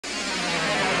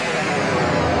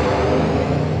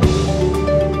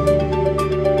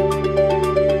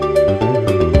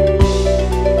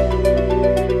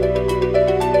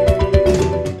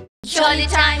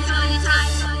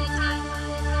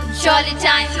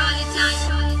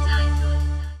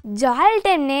Jolly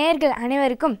time நேயர்கள்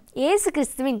அனைவருக்கும் இயேசு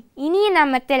கிறிஸ்துவின் இனிய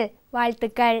நாமத்தில்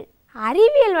வாழ்த்துக்கள்.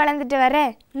 அறிவியல் வளர்ந்துட்டு வர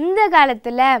இந்த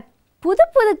காலத்தில் புது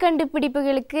புது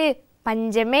கண்டுபிடிப்புகளுக்கு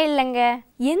பஞ்சமே இல்லைங்க.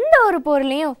 எந்த ஒரு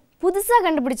பொருளையும் புதுசாக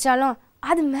கண்டுபிடிச்சாலும்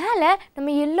அது மேலே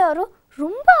நம்ம எல்லோரும்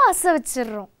ரொம்ப ஆசை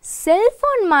வச்சிடுறோம்.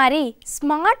 செல்ஃபோன் மாதிரி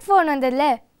ஸ்மார்ட் ஃபோன்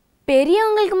வந்ததில்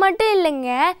பெரியவங்களுக்கு மட்டும் இல்லைங்க,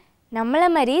 நம்மளை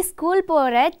மாதிரி ஸ்கூல்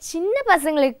போகிற சின்ன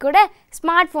பசங்களுக்கு கூட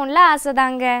ஸ்மார்ட் ஃபோனில் ஆசை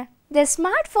தாங்க. இந்த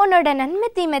ஸ்மார்ட் ஃபோனோட நன்மை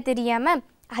தீமை தெரியாமல்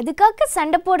அதுக்காக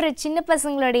சண்டை போடுற சின்ன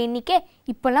பசங்களோட எண்ணிக்கை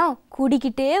இப்போலாம்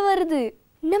கூடிக்கிட்டே வருது.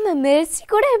 நம்ம மெர்சி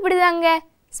கூட இப்படி தாங்க,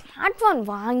 ஸ்மார்ட் ஃபோன்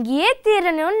வாங்கியே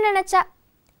தீரணும்னு நினச்சா.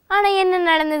 ஆனால் என்ன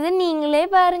நடந்தது நீங்களே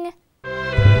பாருங்கள்.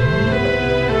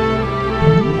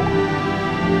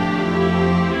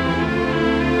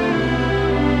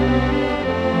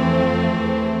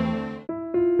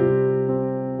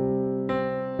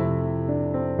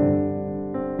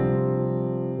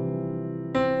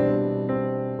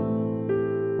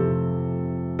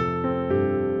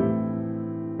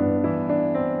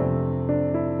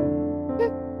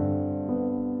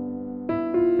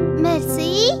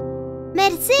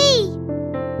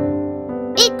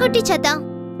 குட்டி சத்தா,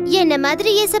 என்ன மாதிரி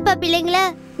ஏசப்பா பிள்ளைங்கள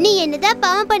நீ என்னதான்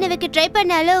பாவம் பண்ண வைக்க ட்ரை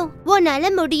பண்ணாலும் உன்னால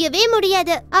முடியவே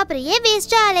முடியாது. அப்புறம் ஏன்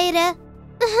வேஸ்டா அலையற?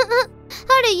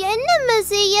 அட என்ன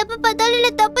மெர்சி, எப்ப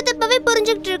பார்த்தாலும் தப்பு தப்பாவே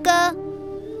புரிஞ்சுக்கிட்டு இருக்க.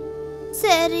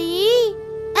 சரி,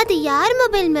 அது யார்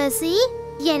மொபைல் மெர்சி?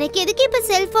 எனக்கு எதுக்கு இப்ப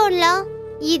செல்போன்லாம்?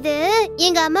 இது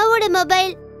எங்க அம்மாவோட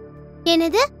மொபைல்.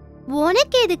 என்னது,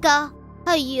 உனக்கு எதுக்கா?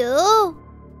 ஐயோ,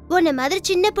 உன்ன மாதிரி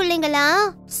சின்ன பிள்ளைங்களாம்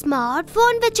ஸ்மார்ட்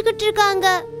போன் வச்சுக்கிட்டு இருக்காங்க.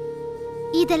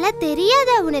 இதெல்லாம்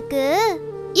தெரியாதா உனக்கு?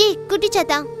 ஏய் குட்டி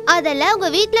சத்தா, அதெல்லாம் உங்க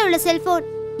வீட்ல உள்ள செல்போன்.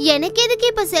 எனக்கு எதுக்கு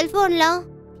இப்ப செல்போன்லாம்?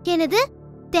 என்னது,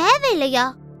 தேவையில்லையா?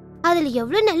 அதுல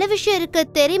எவ்வளவு நல்ல விஷயம் இருக்கு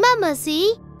தெரியுமா மெர்சி?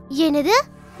 என்னது,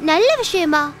 நல்ல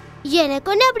விஷயமா?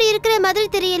 எனக்கு ஒண்ணு அப்படி இருக்கிற மாதிரி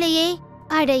தெரியலையே.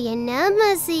 அட என்ன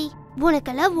மெர்சி,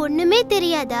 உனக்கெல்லாம் ஒண்ணுமே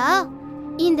தெரியாதா?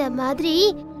 இந்த மாதிரி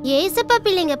ஏசப்பா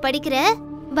பிள்ளைங்க படிக்கிற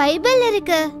பைபிள்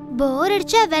இருக்கு. போர்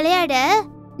அடிச்சா விளையாட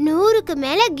 100க்கு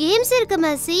மேல கேம்ஸ் இருக்கு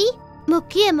மெர்சி.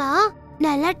 முக்கியமா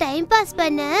நல்லா டைம் பாஸ்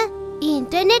பண்ண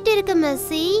இன்டர்நெட் இருக்கு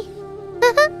மெர்சி.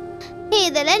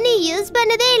 இதெல்லாம் நீ யூஸ்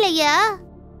பண்ணதே இல்லையா?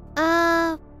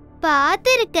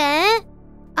 பார்த்திருக்கேன்,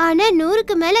 ஆனா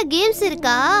 100க்கு மேல கேம்ஸ்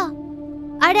இருக்கா?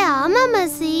 அட ஆமா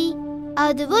மெர்சி,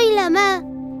 அதுவும் இல்லாம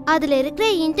அதுல இருக்கிற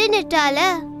இன்டர்நெட்டால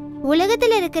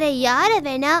உலகத்துல இருக்கிற யார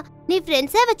வேணா நீ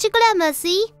ஃப்ரெண்ட்ஸா வச்சுக்கலாம்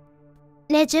மெர்சி.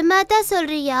 நிஜமாதான்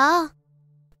சொல்றியா?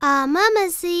 ஆமா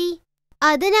மெர்சி,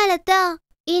 அதனால தான்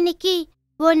இன்னைக்கு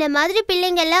உன்ன மாதிரி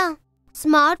பிள்ளைங்கெல்லாம்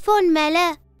ஸ்மார்ட் போன் மேல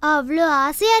அவ்வளோ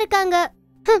ஆசையா இருக்காங்க.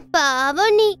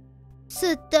 பாவம் நீ,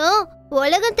 சுத்தம்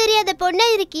உலகம் தெரியாத பொண்ணா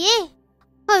இருக்கியே.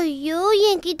 ஐயோ,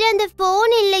 என்கிட்ட அந்த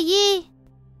போன் இல்லையே.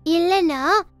 இல்லனா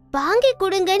வாங்கி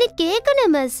கொடுங்கன்னு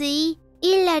கேட்கணும் மெர்சி.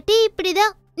 இல்லாட்டி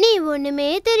இப்படிதான் நீ ஒண்ணுமே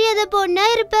தெரியாத பொண்ணா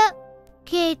இருப்ப.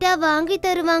 கேட்டா வாங்கி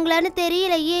தருவாங்களான்னு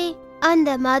தெரியலையே. அந்த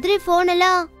மாதிரி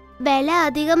போனெல்லாம் விலை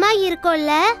அதிகமா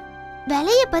இருக்கும்ல.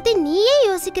 விலைய பத்தி நீயே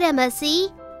யோசிக்கிற மெர்சி.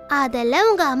 அதெல்லாம்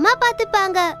உங்க அம்மா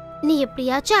பாத்துப்பாங்க. நீ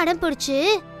எப்படியாச்சும் அடம் பிடிச்சு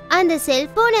அந்த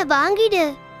செல்போனை வாங்கிடு.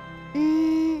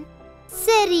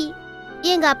 சரி,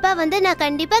 எங்க அப்பா வந்து நான்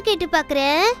கண்டிப்பா கேட்டு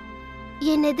பாக்குறேன்.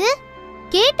 என்னது,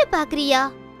 கேட்டு பாக்குறியா?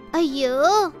 ஐயோ,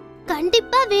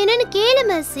 கண்டிப்பா வேணும்னு கேளு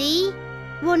மெர்சி.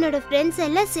 உன்னோட ஃப்ரெண்ட்ஸ்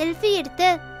எல்லாம் செல்ஃபி எடுத்து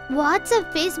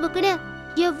வாட்ஸ்அப் ஃபேஸ்புக்னு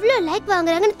எவ்ளோ லைக்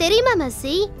வாங்குறாங்கன்னு தெரியுமா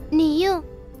மெர்சி? நீயும்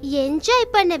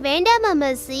என்ஜாய் பண்ண வேண்டாமா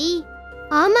மெர்சி?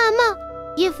 ஆமா ஆமா,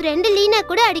 என் ஃப்ரெண்ட் லீனா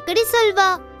கூட அடிக்கடி சொல்வா,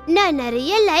 நான்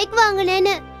நிறைய லைக்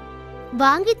வாங்கினேன்னு.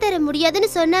 வாங்கி தர முடியாதுன்னு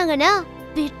சொன்னாங்கன்னா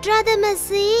விட்றாத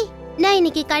மெர்சி. நான்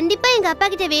இன்னைக்கு கண்டிப்பா எங்க அப்பா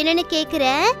கிட்ட வேணும்னு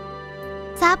கேக்குறேன்.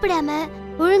 சாப்பிடாம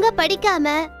ஒழுங்கா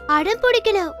படிக்காம அடம்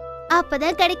பிடிக்கணும்,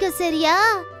 அப்பதான் கிடைக்கும். சரியா?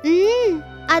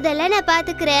 அதெல்லாம் நான்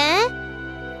பாத்துக்கிறேன்.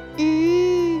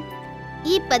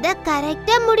 இப்பதான்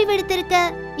கரெக்டா முடிவெடுத்திருக்க.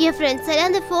 என் ஃப்ரெண்ட்ஸ் எல்லாம்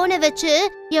அந்த போனை வச்சு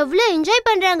எவ்வளவு என்ஜாய்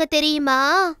பண்றாங்க தெரியுமா?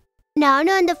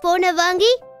 நானும் அந்த போனை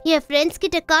வாங்கி என் ஃப்ரெண்ட்ஸ்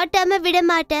கிட்ட காட்டாம விட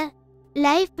மாட்டேன்.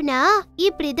 லைஃப்னா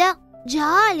இப்படிதான்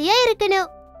ஜாலியா இருக்கணும்.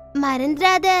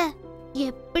 மறந்துடாத,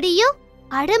 எப்படியும்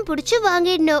அடம் புடிச்சு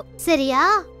வாங்கிடணும். சரியா?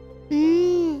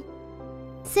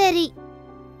 சரி.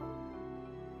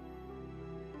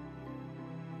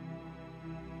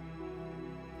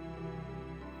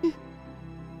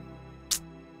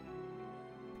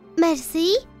 Mercy,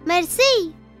 Mercy.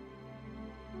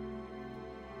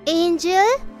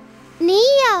 ஏஞ்சல்,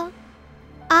 நீயா?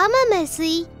 ஆமா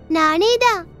மெர்சி, நானே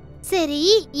தான். சரி,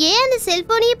 ஏன் அந்த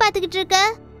செல்போனையே பாத்துக்கிட்டு இருக்க?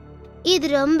 இது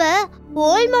ரொம்ப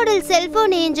ஓல்ட் மாடல்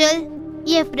செல்போன் ஏஞ்சல்.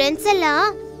 என் ஃப்ரெண்ட்ஸ் எல்லாம்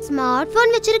ஸ்மார்ட்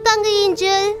போன் வச்சிருக்காங்க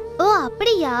ஏஞ்சல். ஓ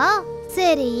அப்படியா?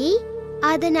 சரி,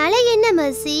 அதனால என்ன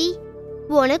மர்சி,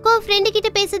 உனக்கும் ஃப்ரெண்டு கிட்ட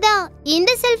பேசுதா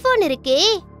இந்த செல்போன் இருக்கே,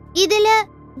 இதுல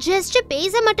ஜஸ்ட்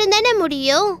பேச மட்டும் தானே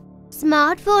முடியும்.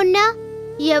 ஸ்மார்ட் போன்னா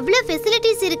எவ்வளவு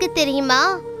ஃபெசிலிட்டிஸ் இருக்கு தெரியுமா?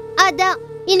 அதான்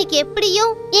இன்னைக்கு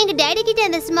எப்படியும் எங்க டாடி கிட்ட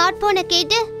அந்த ஸ்மார்ட் போனை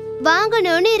கேட்டு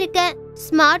வாங்கணும்னு இருக்கேன்.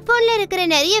 ஸ்மார்ட் போன்ல இருக்கிற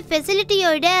நிறைய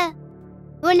ஃபெசிலிட்டியோட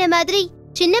உன்ன மாதிரி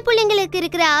சின்ன பிள்ளைங்களுக்கு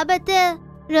இருக்கிற ஆபத்து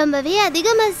ரொம்பவே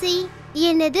அதிகம் மர்சி.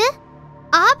 என்னது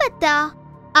ஆபத்தா?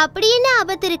 அப்படி என்ன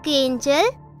ஆபத்து இருக்கு ஏஞ்சல்?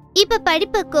 இப்ப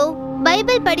படிப்புக்கோ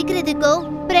பைபிள் படிக்கிறதுக்கோ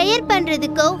பிரேயர்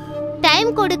பண்றதுக்கோ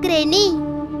டைம் கொடுக்கற நீ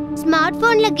ஸ்மார்ட்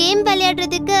போன்ல கேம்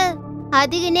விளையாடுறதுக்கு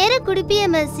அதிக நேரம் குடிப்பிய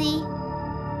மர்சி.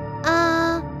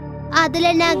 அதுல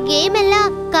நான் கேம்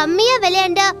எல்லாம் கம்மியா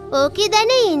விளையாண்டா ஓகே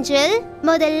தானே ஏஞ்சல்?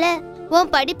 முதல்ல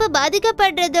உன் படிப்பு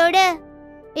பாதிக்கப்படுறதோட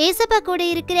ஏசப்பா கூட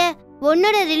இருக்கிற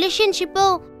உன்னோட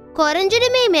ரிலேஷன்ஷிப்பும்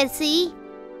குறைஞ்சிடுமே மெர்சி.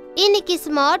 இன்னைக்கு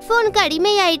ஸ்மார்ட் போனுக்கு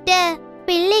அடிமையாயிட்ட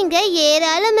பிள்ளைங்க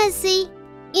ஏராளம் மெர்சி.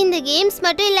 இந்த கேம்ஸ்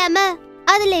மட்டும் இல்லாம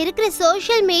அதுல இருக்கிற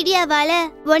சோஷியல் மீடியாவால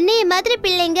ஒன்னைய மாதிரி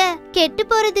பிள்ளைங்க கெட்டு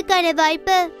போறதுக்கான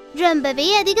வாய்ப்பு ரொம்பவே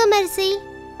அதிகம் மெர்சி.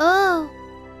 ஓ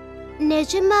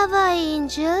நிஜமாவா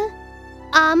ஏஞ்சல்?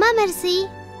 ஆமா மெர்சி.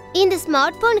 இந்த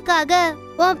ஸ்மார்ட் போனுக்காக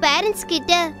உன் பேரண்ட்ஸ்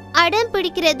கிட்ட அடம்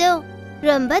பிடிக்கிறதோ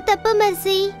ரொம்ப தப்பு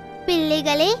மெர்சி.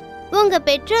 பிள்ளைகளே, உங்க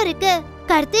பெற்றோருக்கு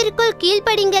கர்த்தருக்குள்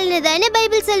கீழ்ப்படிங்கள்னு தானே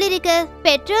பைபிள் சொல்லிருக்கு.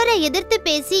 பெற்றோரை எதிர்த்து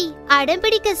பேசி அடம்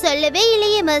பிடிக்க சொல்லவே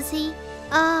இல்லையே மர்சி.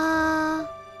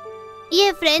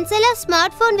 என் ஃப்ரெண்ட்ஸ் எல்லாம்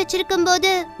ஸ்மார்ட் போன் வச்சிருக்கும்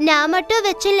போது நான் மட்டும்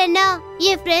வச்சிடலன்னா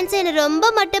என் ஃப்ரெண்ட்ஸ் என்ன ரொம்ப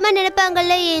மட்டமா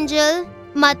நினைப்பாங்கல்ல ஏஞ்சல்?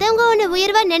 மத்தவங்க உன்னை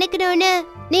உயர்வா நினைக்கணும்னு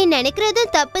நீ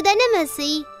நினைக்கிறதும் தப்பு தானே மர்சி.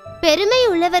 பெருமை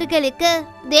உள்ளவர்களுக்கு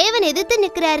தேவன் எதிர்த்து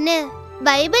நிக்கிறாருன்னு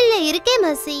பைபிள்ல இருக்கே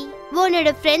மர்சி. உன்னோட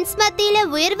ஃப்ரெண்ட்ஸ் மத்தியில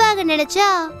உயர்வாக நினைச்சா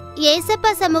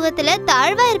ஏசப்பா சமூகத்துல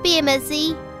தாழ்வா இருப்பியே மர்சி.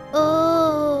 ஓ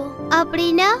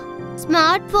அப்படின்னா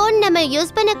ஸ்மார்ட் போன் நம்ம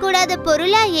யூஸ் பண்ண கூடாத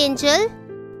பொருளா ஏஞ்சல்?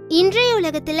 இன்றைய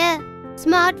உலகத்துல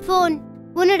ஸ்மார்ட் போன்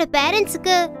உன்னோட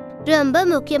பேரண்ட்ஸ்க்கு ரொம்ப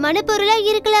முக்கியமான பொருளா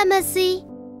இருக்கலாம் மர்சி.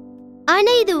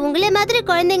 ஆனா இது உங்களை மாதிரி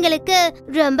குழந்தைங்களுக்கு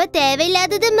ரொம்ப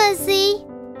தேவையில்லாதது மர்சி.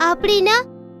 அப்படின்னா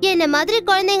என்ன மாதிரி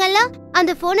குழந்தைங்கலாம்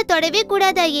அந்த போனை தொடவே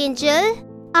கூடாதா ஏஞ்சல்?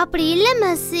 அப்படி இல்ல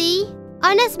மர்சி.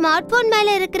 ஆனா ஸ்மார்ட் போன் மேல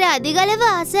இருக்கிற அதிக அளவு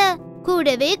ஆசை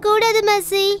கூடவே கூடாது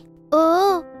மர்சி. ஓ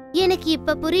எனக்கு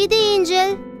இப்ப புரியுது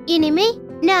ஏஞ்சல். இனிமே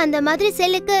நான் அந்த மாதிரி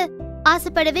செல்லுக்கு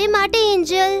ஆசைப்படவே மாட்டேன்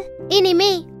ஏஞ்சல்.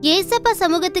 இனிமே ஏசப்பா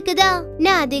சமூகத்துக்கு தான்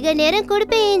நான் அதிக நேரம்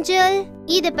கொடுப்பேன் ஏஞ்சல்.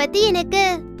 இத பத்தி எனக்கு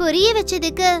புரிய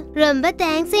வச்சதுக்கு ரொம்ப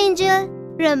தேங்க்ஸ் ஏஞ்சல்.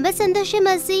 ரொம்ப சந்தோஷம்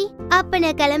மர்சி. அப்ப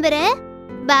நான் கிளம்புறேன்.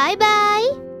 பாய் பாய்.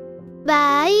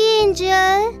 பாய்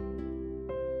ஏஞ்சல்.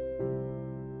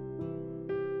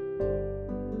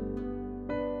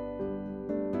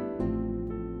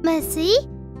 Mercy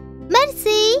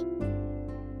mercy.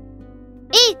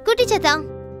 ஏய் குட்டி சத்தா,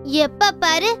 எப்ப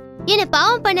பாரு என்ன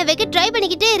பாவம் பண்ண வைக்க ட்ரை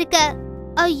பண்ணிக்கிட்டே இருக்க.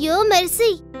 ஐயோ மர்சி,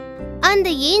 அந்த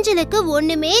ஏஞ்சலுக்கு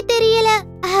ஒண்ணுமே தெரியல,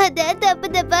 அத தப்பு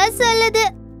தப்பா சொல்லுது.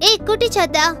 ஏய் குட்டி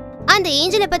சத்தா, அந்த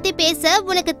ஏஞ்சலை பத்தி பேச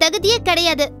உனக்கு தகுதியே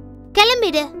கிடையாது.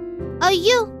 கிளம்பிடு.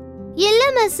 ஐயோ இல்ல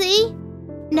மர்சி,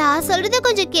 நான் சொல்றத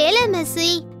கொஞ்சம் கேளு மர்சி.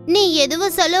 நீ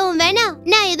எதுவும் சொல்லவும் வேணாம்,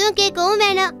 நான் எதுவும் கேட்கவும்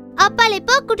வேணாம். அப்பாலே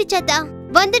போ குட்டி சத்தா.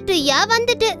 வந்துட்டுயா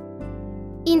வந்துட்டு.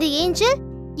 இந்த ஏஞ்சல்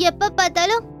எப்ப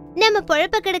பார்த்தாலும் நம்ம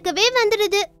பொழப்ப கிடக்கவே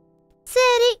வந்துடுது.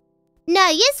 சரி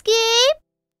நான் எஸ்கேப்.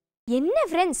 என்ன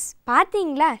ஃப்ரெண்ட்ஸ்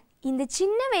பார்த்தீங்களா? இந்த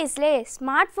சின்ன வயசுலே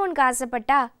ஸ்மார்ட் ஃபோனுக்கு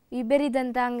ஆசைப்பட்டா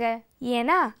விபரீதம் தாங்க.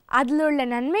 ஏன்னா அதில் உள்ள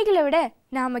நன்மைகளை விட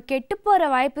நாம் கெட்டு போகிற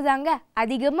வாய்ப்பு தாங்க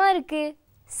அதிகமாக இருக்குது.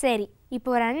 சரி,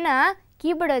 இப்போ ஒரு அண்ணா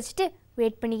கீபோர்டை வச்சுட்டு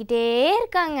வெயிட் பண்ணிக்கிட்டே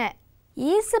இருக்காங்க.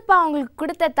 ஏசப்பா அவங்களுக்கு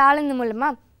கொடுத்த தாளந்து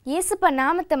மூலமாக ஏசப்பா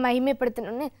நாமத்தை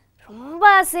மகிமைப்படுத்தணும்னு ரொம்ப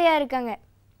ஆசையாக இருக்காங்க.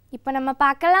 இப்போ நம்ம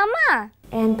பார்க்கலாமா?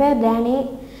 என் பேர் டேனி.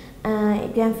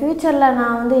 என் ஃப்யூச்சரில்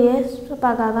நான் வந்து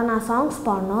ஏசப்பாக்காக நான் சாங்ஸ்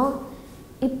பாடணும்.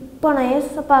 இப்போ நான்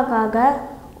ஏசப்பாக்காக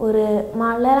ஒரு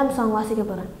மலையாளம் சாங் வாசிக்க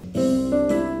போகிறேன்.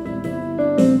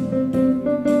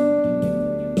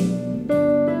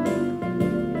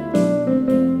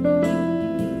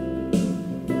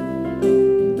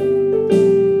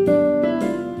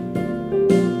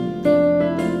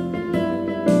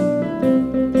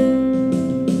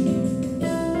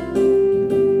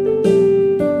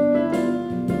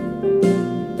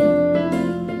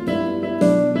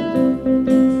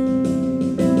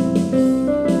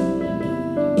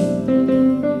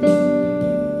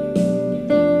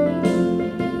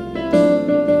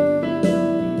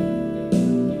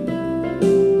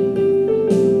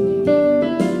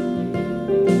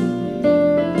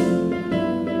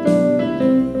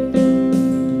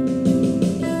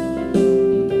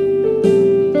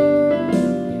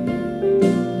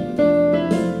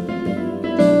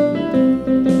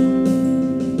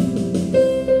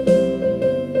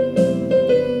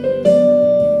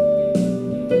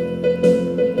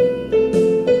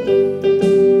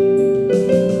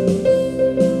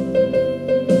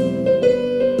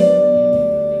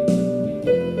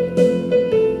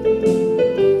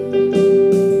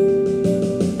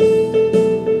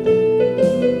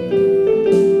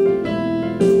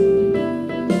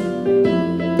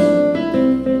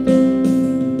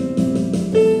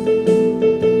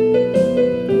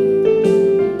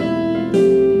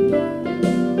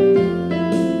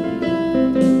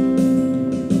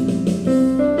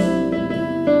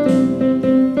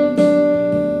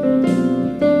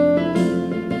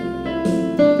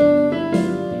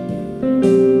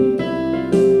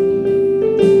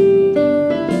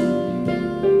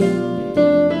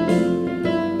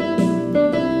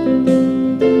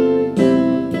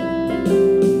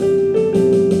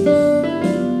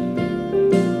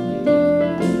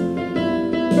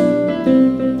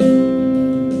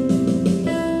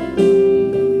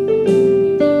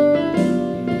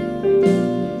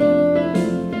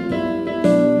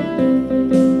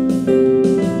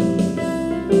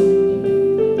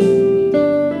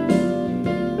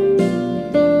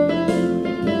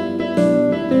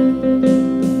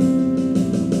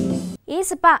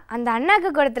 ஏசப்பா அந்த அண்ணாக்கு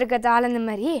கொடுத்துருக்க தாளந்து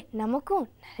மாதிரி நமக்கும்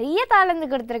நிறைய தாளந்து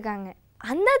கொடுத்துருக்காங்க.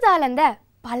 அந்த தாளந்தை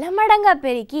பல மடங்கா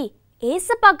பெருக்கி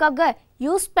ஏசப்பாக்காக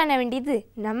யூஸ் பண்ண வேண்டியது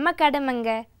நம்ம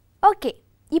கடமைங்க. ஓகே,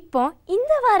 இப்போ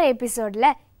இந்த வார எபிசோடில்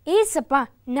ஏசப்பா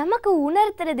நமக்கு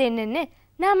உணர்த்துறது என்னன்னு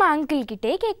நாம் அங்கிள்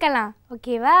கிட்டே கேட்கலாம்.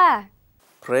 ஓகேவா?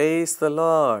 Praise the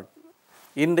Lord.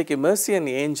 இன்றைக்கு மெர்சி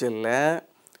அண்ட் ஏஞ்சலில்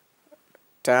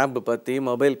டேப் பற்றி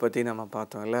மொபைல் பற்றி நம்ம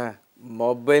பார்த்தோம்ல.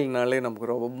 மொபைல்னாலே நமக்கு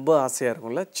ரொம்ப ஆசையாக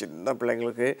இருக்கும்ல. சின்ன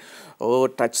பிள்ளைங்களுக்கு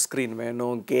டச் ஸ்க்ரீன்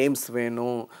வேணும், கேம்ஸ்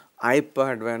வேணும்,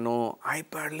 ஐபேட் வேணும்.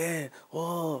 ஐபேட்லேயே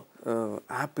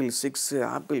ஆப்பிள் 6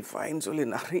 ஆப்பிள் 5 சொல்லி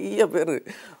நிறைய பேர்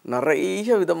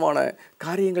நிறைய விதமான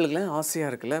காரியங்களுக்கெல்லாம்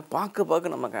ஆசையாக இருக்குல்ல.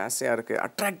 பார்க்க நமக்கு ஆசையாக இருக்குது,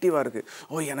 அட்ராக்டிவாக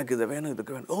இருக்குது. எனக்கு இதை வேணும்,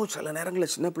 இதுக்கு வேணும். சில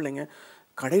நேரங்களில் சின்ன பிள்ளைங்க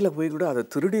கடையில் போய் கூட அதை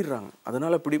திருடிடுறாங்க,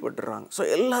 அதனால் பிடிபட்டுறாங்க. ஸோ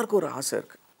எல்லாருக்கும் ஒரு ஆசை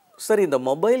இருக்குது. சரி, இந்த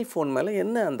மொபைல் ஃபோன் மேலே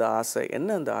என்ன அந்த ஆசை,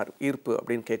 என்ன அந்த ஈர்ப்பு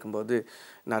அப்படின்னு கேட்கும்போது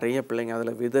நிறைய பிள்ளைங்க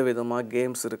அதில் விதவிதமாக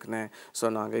கேம்ஸ் இருக்குன்னு.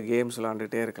 ஸோ நாங்கள் கேம்ஸ்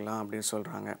விளாண்டுட்டே இருக்கலாம் அப்படின்னு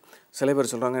சொல்கிறாங்க. சில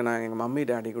பேர் சொல்கிறாங்க, நான் எங்கள் மம்மி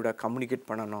டேடி கூட கம்யூனிகேட்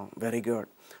பண்ணணும். Very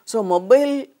good. ஸோ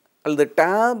மொபைல் அல்லது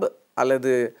டேப்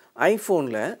அல்லது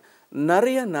ஐஃபோனில்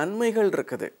நிறைய நன்மைகள்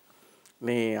இருக்குது.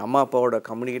 நீ அம்மா அப்பாவோட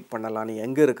கம்யூனிகேட் பண்ணலாம், நீ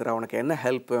எங்கே இருக்கிற, உனக்கு என்ன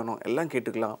ஹெல்ப் வேணும் எல்லாம்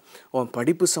கேட்டுக்கலாம். உன்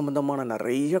படிப்பு சம்மந்தமான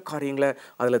நிறைய காரியங்களை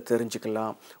அதில்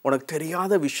தெரிஞ்சுக்கலாம். உனக்கு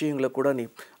தெரியாத விஷயங்களை கூட நீ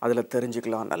அதில்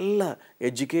தெரிஞ்சுக்கலாம். நல்ல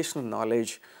எஜுகேஷ்னல்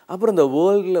நாலேஜ், அப்புறம் இந்த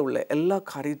வேர்ல்டில் உள்ள எல்லா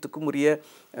காரியத்துக்கும் உரிய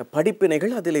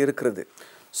படிப்பினைகள் அதில் இருக்கிறது.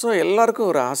 ஸோ எல்லாருக்கும்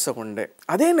ஒரு ஆசை உண்டு.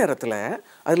 அதே நேரத்தில்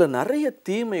அதில் நிறைய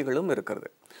தீமைகளும்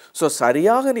இருக்கிறது. ஸோ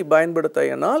சரியாக நீ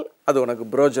பயன்படுத்தினால் அது உனக்கு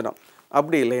பிரயோஜனம்.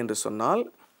 அப்படி இல்லை என்று சொன்னால்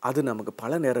அது நமக்கு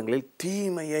பல நேரங்களில்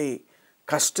தீமையை,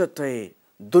 கஷ்டத்தை,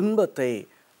 துன்பத்தை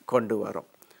கொண்டு வரும்.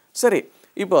 சரி,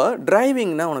 இப்போ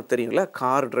டிரைவிங்னா உனக்கு தெரியுங்களா,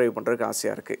 கார் டிரைவ் பண்ணுறதுக்கு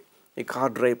ஆசையாக இருக்குது. நீ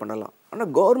கார் டிரைவ் பண்ணலாம். ஆனால்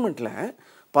கவர்மெண்ட்டில்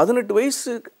 18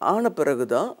 வயசு ஆன பிறகு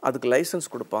தான் அதுக்கு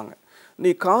லைசன்ஸ் கொடுப்பாங்க.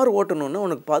 நீ கார் ஓட்டணுன்னா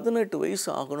உனக்கு 18 வயசு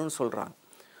ஆகணும்னு சொல்கிறாங்க.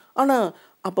 ஆனால்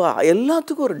அப்போ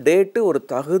எல்லாத்துக்கும் ஒரு டேட்டு, ஒரு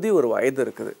தகுதி, ஒரு வயது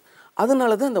இருக்குது.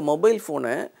 அதனால தான் இந்த மொபைல்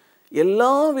ஃபோனை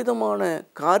எல்லா விதமான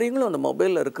காரியங்களும் அந்த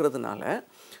மொபைலில் இருக்கிறதுனால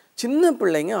சின்ன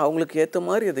பிள்ளைங்க அவங்களுக்கு ஏற்ற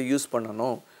மாதிரி அதை யூஸ்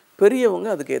பண்ணணும், பெரியவங்க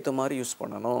அதுக்கு ஏற்ற மாதிரி யூஸ்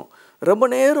பண்ணணும். ரொம்ப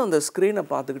நேரம் அந்த ஸ்க்ரீனை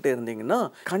பார்த்துக்கிட்டே இருந்தீங்கன்னா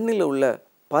கண்ணில் உள்ள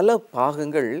பல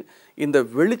பாகங்கள் இந்த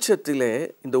வெளிச்சத்திலே,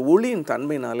 இந்த ஒளியின்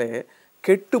தன்மையினாலே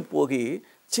கெட்டு போகி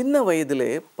சின்ன வயதிலே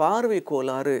பார்வை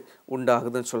கோளாறு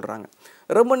உண்டாகுதுன்னு சொல்கிறாங்க.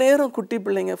 ரொம்ப நேரம் குட்டி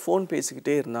பிள்ளைங்க ஃபோன்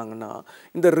பேசிக்கிட்டே இருந்தாங்கன்னா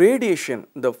இந்த ரேடியேஷன்,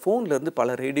 இந்த ஃபோன்லேருந்து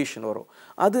பல ரேடியேஷன் வரும்.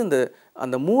 அது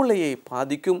அந்த மூளையை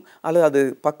பாதிக்கும், அல்லது அது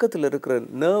பக்கத்தில் இருக்கிற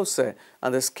நர்வ்ஸை,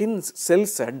 அந்த ஸ்கின்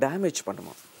செல்ஸை டேமேஜ்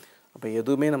பண்ணுமா. அப்போ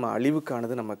எதுவுமே நம்ம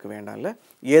அழிவுக்கானது நமக்கு வேண்டாம்ல.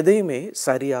 எதையுமே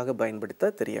சரியாக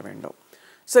பயன்படுத்த தெரிய வேண்டும்.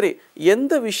 சரி,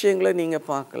 எந்த விஷயங்களை நீங்கள்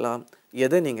பார்க்கலாம்,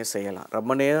 எதை நீங்கள் செய்யலாம்.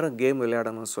 ரொம்ப நேரம் கேம்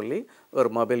விளையாடணும்னு சொல்லி ஒரு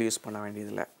மொபைல் யூஸ் பண்ண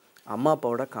வேண்டியதில்லை. அம்மா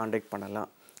அப்பாவோட காண்டாக்ட் பண்ணலாம்.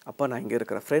 அப்போ நான் இங்கே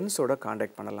இருக்கிற ஃப்ரெண்ட்ஸோட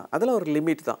காண்டாக்ட் பண்ணலாம். அதெல்லாம் ஒரு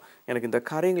லிமிட் தான். எனக்கு இந்த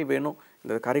காரியங்கள் வேணும்,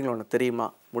 இந்த காரியங்கள் உனக்கு தெரியுமா,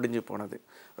 முடிஞ்சு போனது.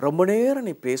 ரொம்ப நேரம்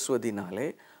நீ பேசுவதினாலே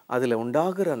அதில்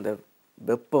உண்டாகிற அந்த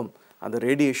வெப்பம், அந்த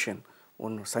ரேடியேஷன்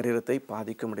உன் சரீரத்தை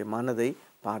பாதிக்க முடியும், மனதை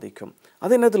பாதிக்கும்.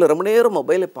 அதே நேரத்தில் ரொம்ப நேரம்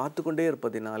மொபைலை பார்த்து கொண்டே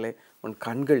இருப்பதினாலே உன்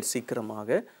கண்கள்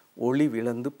சீக்கிரமாக ஒளி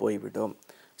விழந்து போய்விடும்.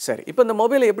 சரி, இப்போ இந்த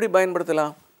மொபைலை எப்படி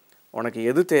பயன்படுத்தலாம்? உனக்கு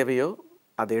எது தேவையோ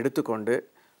அதை எடுத்துக்கொண்டு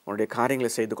உன்னுடைய காரியங்களை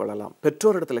செய்து கொள்ளலாம்.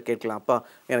 பெற்றோர் இடத்துல கேட்கலாம், அப்பா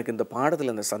எனக்கு இந்த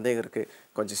பாடத்தில் இந்த சந்தேகம் இருக்குது,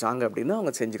 கொஞ்சம் சாங்க அப்படின்னா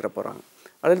அவங்க செஞ்சுக்கிற போகிறாங்க.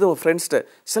 அல்லது உங்கள் ஃப்ரெண்ட்ஸ்கிட்ட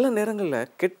சில நேரங்களில்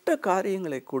கெட்ட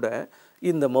காரியங்களை கூட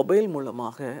இந்த மொபைல்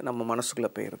மூலமாக நம்ம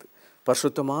மனசுக்குள்ளே போயிடுது.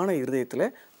 பரிசுத்தமான இருதயத்தில்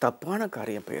தப்பான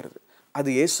காரியம் போயிடுது. அது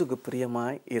இயேசுக்கு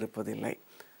பிரியமாய் இருப்பதில்லை.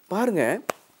 பாருங்கள்,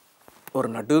 ஒரு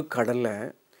நடு கடலில்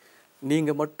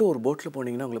நீங்கள் மட்டும் ஒரு போட்டில்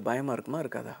போனீங்கன்னா உங்களுக்கு பயமாக இருக்குமா,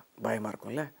 இருக்காதா? பயமாக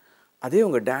இருக்கும்ல. அதே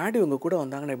உங்கள் டேடி உங்கள் கூட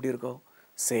வந்தாங்கன்னா எப்படி இருக்கும்?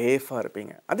 சேஃபாக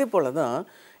இருப்பீங்க. அதே போல் தான்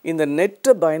இந்த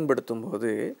நெட்டை பயன்படுத்தும்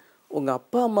போது உங்கள்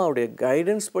அப்பா அம்மாவுடைய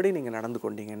கைடன்ஸ் படி நீங்கள் நடந்து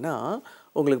கொண்டீங்கன்னா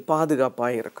உங்களுக்கு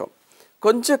பாதுகாப்பாக இருக்கும்.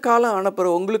 கொஞ்ச காலம் ஆன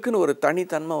பிறகு உங்களுக்குன்னு ஒரு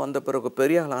தனித்தன்மை வந்த பிறகு,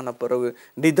 பெரிய ஆள் ஆன பிறகு,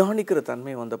 நிதானிக்கிற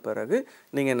தன்மை வந்த பிறகு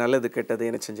நீங்கள் நல்லது கெட்டதை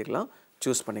என்ன செஞ்சுக்கலாம்,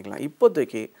 சூஸ் பண்ணிக்கலாம்.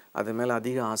 இப்போதைக்கு அது மேலே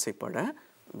அதிக ஆசைப்பட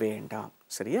வேண்டாம்.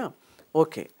 சரியா?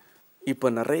 ஓகே. இப்போ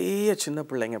நிறைய சின்ன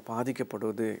பிள்ளைங்க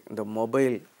பாதிக்கப்படுவது இந்த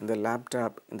மொபைல், இந்த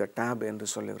லேப்டாப், இந்த டேப் என்று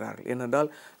சொல்லுகிறார்கள்.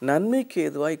 ஏனென்றால் நன்மைக்கு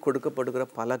ஏதுவாய் கொடுக்கப்படுகிற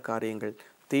பல காரியங்கள்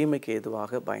தீமைக்கு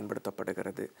ஏதுவாக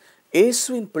பயன்படுத்தப்படுகிறது.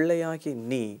 இயேசுவின் பிள்ளையாகி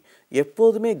நீ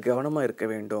எப்போதுமே கவனமாக இருக்க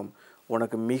வேண்டும்.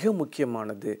 உனக்கு மிக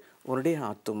முக்கியமானது உன்னுடைய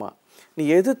ஆத்துமா. நீ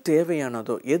எது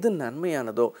தேவையானதோ, எது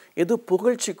நன்மையானதோ, எது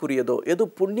புகழ்ச்சிக்குரியதோ, எது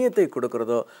புண்ணியத்தை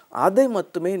கொடுக்கிறதோ அதை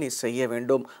மட்டுமே நீ செய்ய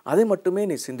வேண்டும். அதை மட்டுமே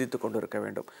நீ சிந்தித்து கொண்டு இருக்க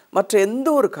வேண்டும். மற்ற எந்த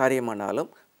ஒரு காரியமானாலும்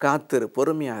காத்திரு,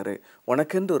 பொறுமையாரு.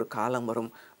 உனக்கென்று ஒரு காலம்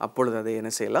வரும், அப்பொழுது அதை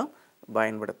என்ன செய்யலாம்,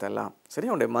 பயன்படுத்தலாம். சரி,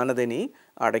 உன்னுடைய மனதை நீ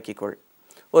அடக்கிக்கொள்.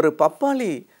 ஒரு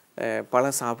பப்பாளி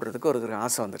பழம் சாப்பிட்றதுக்கு ஒருத்தருக்கு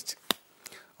ஆசை வந்துருச்சு.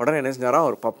 உடனே என்ன செஞ்சாராம்,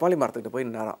 ஒரு பப்பாளி மரத்துக்கிட்ட போய்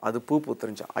நின்னாராம். அது பூ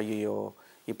பூத்துருந்துச்சான். ஐயோ,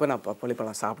 இப்போ நான் பப்பாளி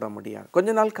பழம் சாப்பிட முடியாது. கொஞ்ச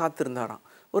நாள் காத்திருந்தாராம்.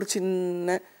 ஒரு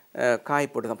சின்ன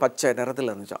காய் போட்டு தான் பச்சை நிறத்தில்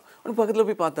இருந்துச்சான். உடனே பக்கத்தில்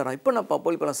போய் பார்த்தாராம், இப்போ நான்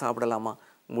பப்பாளி பழம் சாப்பிடலாமா?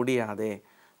 முடியாதே.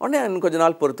 உடனே இன்னும் கொஞ்ச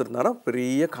நாள் பொறுத்திருந்தாராம்.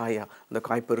 பெரிய காயா, அந்த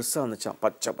காய் பெருசாக இருந்துச்சான்,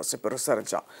 பச்சை பசை பெருசாக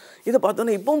இருந்துச்சான். இதை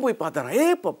பார்த்தோன்னே இப்பவும் போய்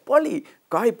பார்த்தாராம், பப்பாளி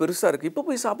காய் பெருசாக இருக்குது, இப்போ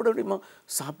போய் சாப்பிட முடியுமா?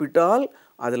 சாப்பிட்டால்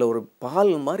அதில் ஒரு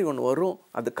பால் மாதிரி ஒன்று வரும்,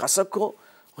 அது கசக்கும்.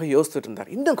 யோசிச்சுட்டு இருந்தார்,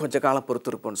 இன்னும் கொஞ்சம் காலம்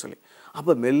பொறுத்திருப்போன்னு சொல்லி.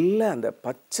 அப்போ மெல்ல அந்த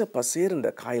பச்சை பசேர் இந்த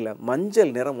காயில்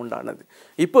மஞ்சள் நிறம் உண்டானது.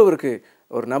 இப்போ இவருக்கு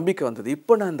ஒரு நம்பிக்கை வந்தது,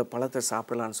 இப்போ நான் இந்த பழத்தை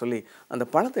சாப்பிடலான்னு சொல்லி அந்த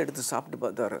பழத்தை எடுத்து சாப்பிட்டு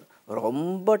பார்த்தாரு.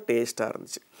 ரொம்ப டேஸ்ட்டாக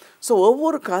இருந்துச்சு. ஸோ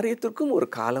ஒவ்வொரு காரியத்திற்கும் ஒரு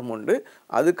காலம் உண்டு.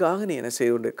 அதுக்காக நீ என்ன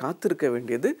செய்ய வேண்டிய, காத்திருக்க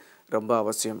வேண்டியது ரொம்ப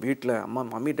அவசியம். வீட்டில்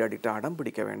மம்மி டாடிகிட்ட அடம்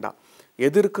பிடிக்க வேண்டாம்.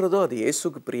 எது இருக்கிறதோ அது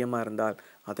இயேசுக்கு பிரியமாக இருந்தால்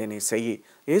அதை நீ செய்.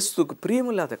 இயேசுக்கு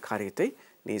பிரியமில்லாத காரியத்தை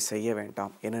நீ செய்ய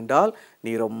வேண்டாம். ஏனென்றால்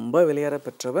நீ ரொம்ப விலையேற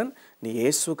பெற்றவன், நீ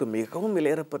இயேசுக்கு மிகவும்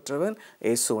விலையேற பெற்றவன்.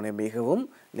 இயேசு உன்னை மிகவும்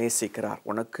நேசிக்கிறார்.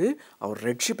 உனக்கு அவர்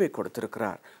ரட்சிப்பை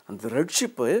கொடுத்திருக்கிறார். அந்த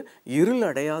ரட்சிப்பு இருள்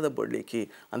அடையாதபடிக்கு,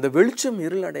 அந்த வெளிச்சம்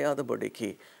இருள் அடையாதபடிக்கு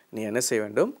நீ என்ன செய்ய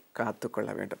வேண்டும், காத்துக்கொள்ள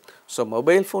வேண்டும். ஸோ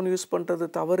மொபைல் ஃபோன் யூஸ் பண்ணுறது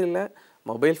தவறில்லை,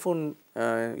 மொபைல் ஃபோன்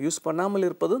யூஸ் பண்ணாமல்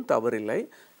இருப்பதும் தவறில்லை.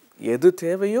 எது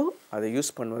தேவையோ அதை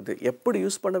யூஸ் பண்ணுவது, எப்படி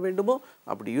யூஸ் பண்ண வேண்டுமோ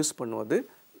அப்படி யூஸ் பண்ணுவது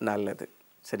நல்லது.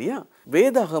 சரியா?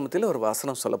 வேதாகமத்தில் ஒரு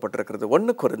வசனம் சொல்லப்பட்டிருக்கிறது.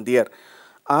 1 கொரிந்தியர்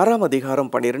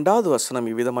 6:12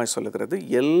 இவ்விதமாய் சொல்லுகிறது,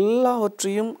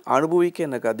 எல்லாவற்றையும் அனுபவிக்க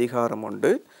எனக்கு அதிகாரம்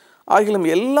உண்டு, ஆகிலும்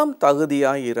எல்லாம்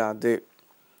தகுதியாய் இராது.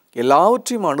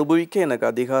 எல்லாவற்றையும் அனுபவிக்க எனக்கு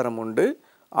அதிகாரம் உண்டு,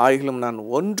 ஆகிலும் நான்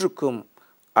ஒன்றுக்கும்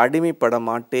அடிமைப்பட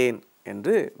மாட்டேன்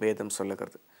என்று வேதம்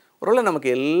சொல்லுகிறது. ஒருவேளை நமக்கு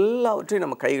எல்லாவற்றையும்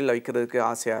நம்ம கைகளில் வைக்கிறதுக்கு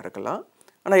ஆசையாக இருக்கலாம்,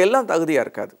 ஆனால் எல்லாம் தகுதியாக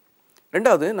இருக்காது.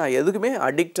 ரெண்டாவது, நான் எதுக்குமே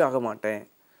அடிக்ட் ஆக மாட்டேன்.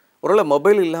 ஒருவேளை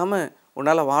மொபைல் இல்லாமல்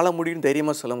உன்னால் வாழ முடியும்னு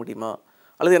தைரியமாக சொல்ல முடியுமா?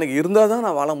 அல்லது எனக்கு இருந்தால் தான்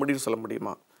நான் வாழ முடியும்னு சொல்ல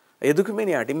முடியுமா? எதுக்குமே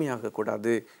நீ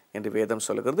அடிமையாகக்கூடாது என்று வேதம்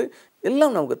சொல்லுகிறது.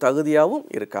 எல்லாம் நமக்கு தகுதியாகவும்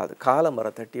இருக்காது. காலம் வர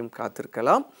தட்டியும்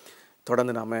காத்திருக்கலாம்.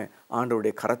 தொடர்ந்து நாம்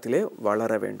ஆண்டவருடைய கரத்திலே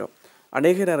வளர வேண்டும்.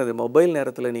 அநேக நேரம் மொபைல்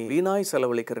நேரத்தில் நீ வீணாய்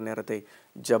செலவழிக்கிற நேரத்தை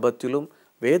ஜபத்திலும்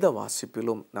வேத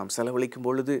வாசிப்பிலும் நாம் செலவழிக்கும்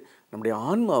பொழுது நம்முடைய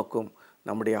ஆன்மாவுக்கும்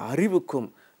நம்முடைய அறிவுக்கும்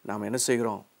நாம் என்ன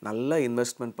செய்கிறோம், நல்லா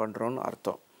இன்வெஸ்ட்மெண்ட் பண்ணுறோன்னு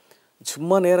அர்த்தம்.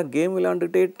 சும்மா நேரம் கேம்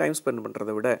விளையாண்டுகிட்டே டைம் ஸ்பெண்ட்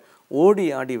பண்ணுறதை விட ஓடி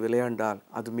ஆடி விளையாண்டால்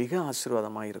அது மிக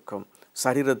ஆசீர்வாதமாக இருக்கும்,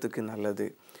 சரீரத்துக்கு நல்லது.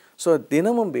 ஸோ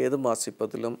தினமும் வேதம்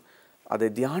வாசிப்பதிலும் அதை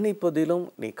தியானிப்பதிலும்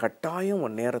நீ கட்டாயம்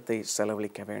உன் நேரத்தை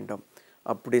செலவழிக்க வேண்டும்.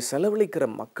 அப்படி செலவழிக்கிற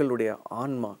மக்களுடைய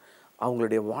ஆன்மா,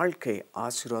 அவங்களுடைய வாழ்க்கை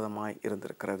ஆசீர்வாதமாய்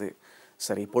இருந்திருக்கிறது.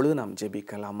 சரி, இப்பொழுது நாம்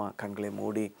ஜெபிக்கலாமா? கண்களை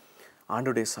மூடி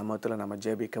ஆண்டவருடைய சமூகத்தில் நம்ம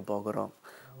ஜெபிக்க போகிறோம்.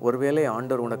 ஒருவேளை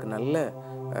ஆண்டவர் உனக்கு நல்ல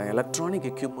எலக்ட்ரானிக்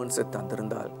எக்யூப்மெண்ட்ஸை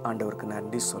தந்திருந்தால் ஆண்டவருக்கு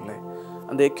நன்றி சொல்ல.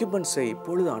 அந்த எக்யூப்மெண்ட்ஸை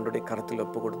இப்பொழுது ஆண்டவருடைய கரத்தில்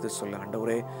ஒப்பு கொடுத்து சொல்ல,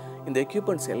 ஆண்டவரே, இந்த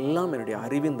எக்யூப்மெண்ட்ஸ் எல்லாம் என்னுடைய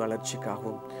அறிவின்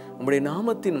வளர்ச்சிக்காகவும் உங்களுடைய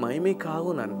நாமத்தின்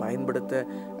மகிமைக்காகவும் நான் பயன்படுத்த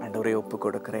ஆண்டவரை ஒப்பு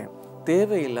கொடுக்கிறேன்.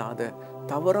 தேவையில்லாத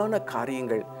தவறான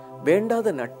காரியங்கள்,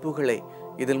 வேண்டாத நட்புகளை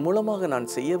இதன் மூலமாக நான்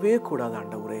செய்யவே கூடாது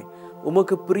ஆண்டவரே.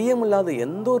 உமக்கு பிரியமில்லாத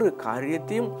எந்த ஒரு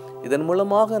காரியத்தையும் இதன்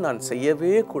மூலமாக நான்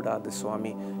செய்யவே கூடாது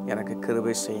சுவாமி. எனக்கு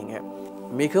கிருபை செய்யுங்க.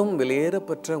 மிகவும்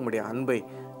விலையேறப்பெற்ற உங்களுடைய அன்பை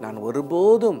நான்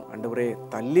ஒருபோதும் ஆண்டவரே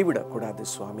தள்ளிவிடக்கூடாது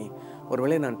சுவாமி.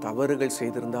 ஒருவேளை நான் தவறுகள்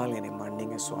செய்திருந்தால் என்னை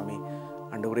மன்னிங்க சுவாமி.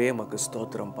 ஆண்டவரே, உமக்கு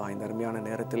ஸ்தோத்திரம்ப்பா. இந்த அருமையான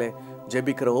நேரத்தில்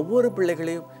ஜெபிக்கிற ஒவ்வொரு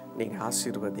பிள்ளைகளையும் நீங்கள்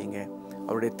ஆசீர்வதிங்க,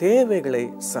 அவருடைய தேவைகளை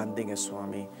சந்திங்க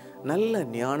சுவாமி. நல்ல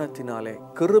ஞானத்தினாலே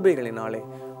கிருபைகளினாலே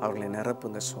அவர்களை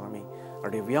நிரப்புங்க சுவாமி.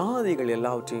 அவருடைய வியாதிகள்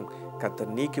எல்லாவற்றையும்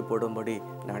கர்த்தர் நீக்கி போடும்படி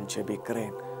நான்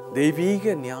ஜெபிக்கிறேன்.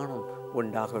 தெய்வீக ஞானம்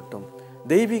உண்டாகட்டும்,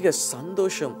 தெய்வீக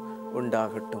சந்தோஷம்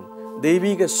உண்டாகட்டும்,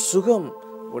 தெய்வீக சுகம்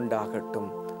உண்டாகட்டும்,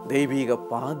 தெய்வீக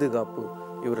பாதுகாப்பு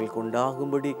இவர்களுக்கு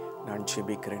உண்டாகும்படி நான்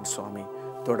ஜெபிக்கிறேன் சுவாமி.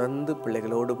 தொடர்ந்து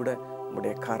பிள்ளைகளோடு கூட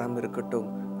உங்களுடைய கரம் இருக்கட்டும்.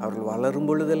 அவர்கள் வளரும்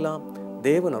பொழுதெல்லாம்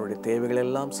தேவன் அவருடைய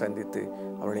தேவைகளெல்லாம் சந்தித்து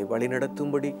அவர்களை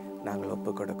வழிநடத்தும்படி நாங்கள்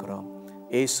ஒப்புக் கொடுக்கிறோம்.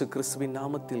 இயேசு கிறிஸ்துவின்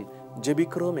நாமத்தில்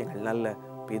ஜெபிக்கிறோம் எங்கள் நல்ல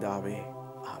பிதாவே.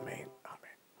 ஆமென்,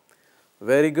 ஆமென்.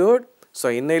 Very good. ஸோ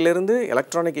இன்னையிலிருந்து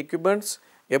எலக்ட்ரானிக் எக்யூப்மெண்ட்ஸ்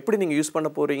எப்படி நீங்கள் யூஸ் பண்ண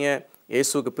போகிறீங்க,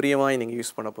 இயேசுக்கு பிரியமாய் நீங்கள்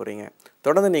யூஸ் பண்ண போகிறீங்க.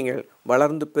 தொடர்ந்து நீங்கள்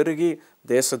வளர்ந்து பெருகி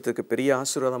தேசத்துக்கு பெரிய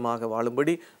ஆசீர்வாதமாக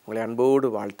வாழும்படி உங்களை அன்போடு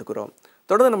வாழ்த்துக்கிறோம்.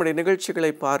 தொடர்ந்து நம்முடைய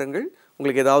நிகழ்ச்சிகளை பாருங்கள்.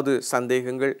 உங்களுக்கு ஏதாவது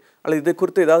சந்தேகங்கள் அல்லது இதை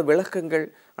குறித்து ஏதாவது விளக்கங்கள்,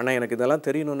 ஆனால் எனக்கு இதெல்லாம்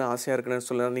தெரியணும்னு ஆசையாக இருக்குன்னு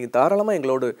சொல்லலாம், நீங்கள் தாராளமாக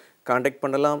எங்களோடு காண்டாக்ட்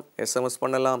பண்ணலாம், எஸ்எம்எஸ்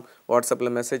பண்ணலாம்,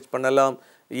 வாட்ஸ்அப்பில் மெசேஜ் பண்ணலாம்,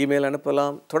 இமெயில்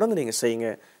அனுப்பலாம். தொடர்ந்து நீங்கள் செய்யுங்க.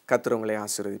 கர்த்தர் உங்களை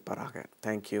ஆசீர்வதிப்பாராக.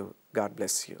 Thank you. God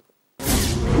bless you.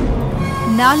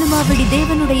 Nalumavadi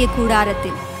தேவனுடைய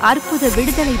கூடாரத்தில் அற்புத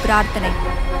விடுதலை பிரார்த்தனை.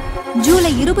 ஜூலை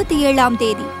 27ஆம்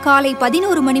தேதி காலை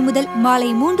 11 மணி முதல் மாலை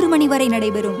 3 மணி வரை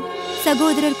நடைபெறும்.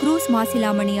 சகோதரர் குரூஸ்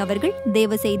மாசிலாமணி அவர்கள்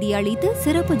தேவ செய்தி அளித்து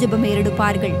சிறப்பு ஜெபம்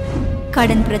ஏறெடுப்பார்கள்.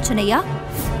 கடன் பிரச்சனையா,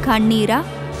 கண்ணீரா,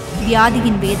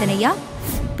 வியாதியின் வேதனையா,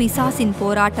 பிசாசின்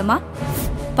போராட்டமா,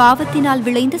 பாவத்தினால்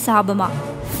விளைந்த சாபமா,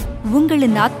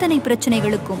 உங்களின் அத்தனை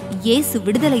பிரச்சனைகளுக்கும் இயேசு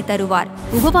விடுதலை தருவார்.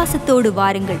 உபவாசத்தோடு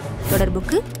வாருங்கள்.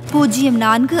 தொடர்புக்கு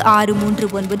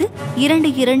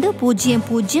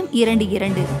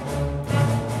 0463922022.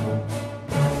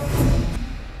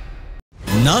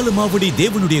 நாலுமாவடி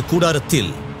தேவனுடைய கூடாரத்தில்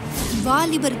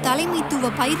வாலிபர் தலைமைத்துவ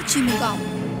பயிற்சி முகாம்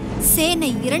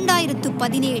சேனை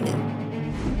 2017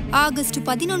 ஆகஸ்ட்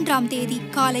 11ஆம் தேதி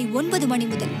காலை 9 மணி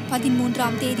முதல்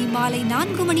 13ஆம் தேதி மாலை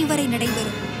 4 மணி வரை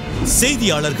நடைபெறும்.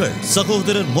 செய்தியாளர்கள்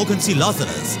சகோதரர் மோகன் சி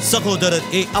லாசரஸ், சகோதரர்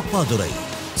ஏ அப்பாதுரை,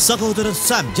 சகோதரர்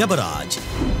சாம் ஜெபராஜ்.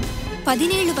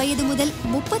 17 வயது முதல்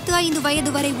 35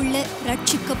 வயது வரை உள்ள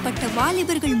ரட்சிக்கப்பட்ட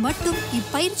வாலிபர்கள் மட்டும்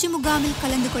இப்பயிற்சி முகாமில்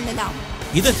கலந்து கொள்ளலாம்.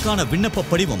 இதற்கான விண்ணப்ப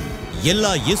படிவம்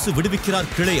எல்லா இயேசு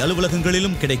விடுவிக்கிறார் கிளை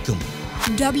அலுவலகங்களிலும் கிடைக்கும்.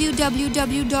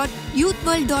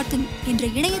 www.youthworld.in என்ற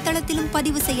இணையதளத்திலும்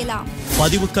பதிவு செய்யலாம்.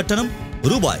 பதிவு கட்டணம்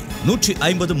ரூபாய்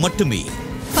 150 மட்டுமே.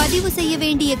 பதிவு செய்ய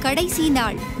வேண்டிய கடைசி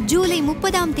நாள் ஜூலை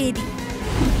 30ஆம் தேதி.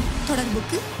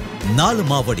 தொடர்புக்கு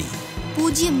நாலுமாவடி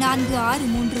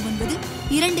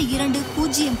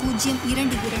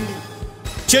 0439220022,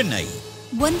 சென்னை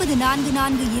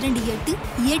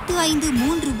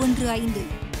 9442885315,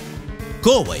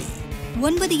 கோவை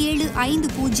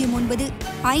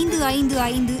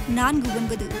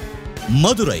 9750955549,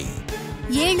 மதுரை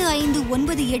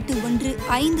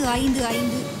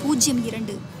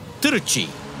 7598155502, திருச்சி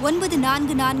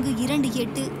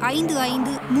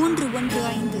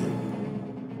 944228551315.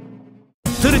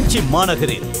 திருச்சி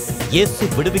மாநகரில் இயேசு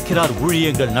விடுவிக்கிறார்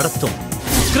ஊழியங்கள் நடத்தும்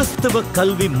கிறிஸ்தவ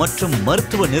கல்வி மற்றும்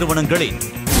மருத்துவ நிறுவனங்களின்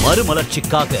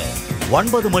மறுமலர்ச்சிக்காக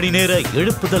 9 மணி நேர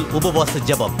எழுப்புதல் உபவாச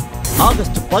ஜெபம்.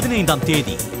 ஆகஸ்ட் 15ஆம்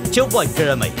தேதி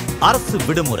செவ்வாய்க்கிழமை, அரசு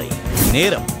விடுமுறை.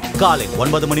 நேரம் காலை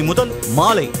 9 மணி முதல்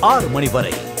மாலை 6 மணி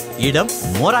வரை. இடம்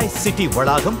மொராய் சிட்டி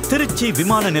வளாகம், திருச்சி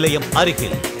விமான நிலையம்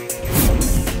அருகில்.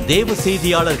 தேவ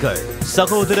செய்தியாளர்கள்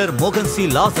சகோதரர் மோகன் சி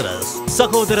லாசரஸ்,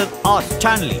 சகோதரர் ஆர்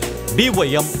ஸ்டான்லி,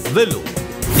 BYM வெல்லூர்.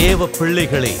 தேவ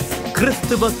பிள்ளைகளே,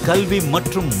 கிறிஸ்துவ கல்வி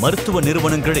மற்றும் மருத்துவ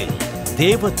நிறுவனங்களில்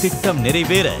தேவ திட்டம்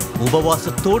நிறைவேற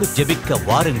உபவாசத்தோடு ஜெபிக்க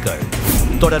வாருங்கள்.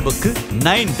 தொடர்புக்கு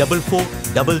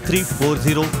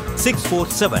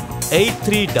 9443340647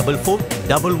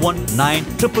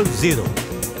 8344119000.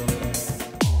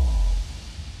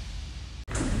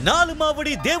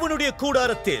 நாலுமாவடி தேவனுடைய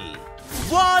கூடாரத்தில்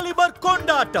வாலிபர்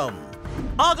கொண்டாட்டம்.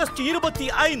 ஆகஸ்ட்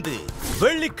 25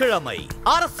 வெள்ளிக்கிழமை,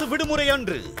 அரசு விடுமுறை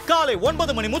அன்று காலை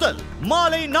 9 மணி முதல்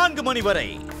மாலை 4 மணி வரை.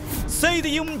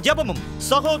 செய்தியும் ஜெபமும்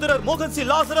சகோதரர் மோகன் சி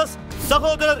லாசரஸ்,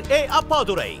 சகோதரர் ஏ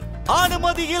அப்பாதுரை.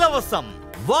 அனுமதி இலவசம்.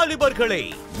 வாலிபர்களே,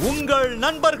 உங்கள்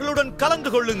நண்பர்களுடன் கலந்து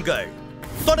கொள்ளுங்கள்.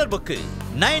 தொடர்புக்கு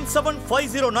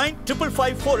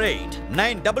 9750955548,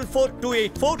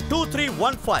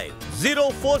 9442842315,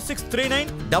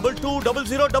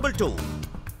 04639220022.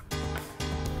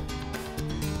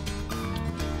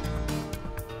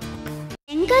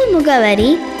 எங்கள்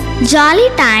முகவரி ஜாலி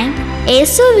டைம்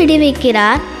இயேசு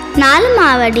விடுவிக்கிறார்,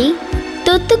 நாலுமாவடி,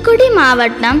 தூத்துக்குடி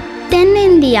மாவட்டம்,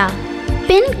 தென்னிந்தியா.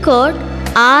 பின்கோட்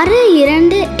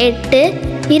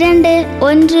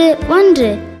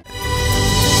 628211.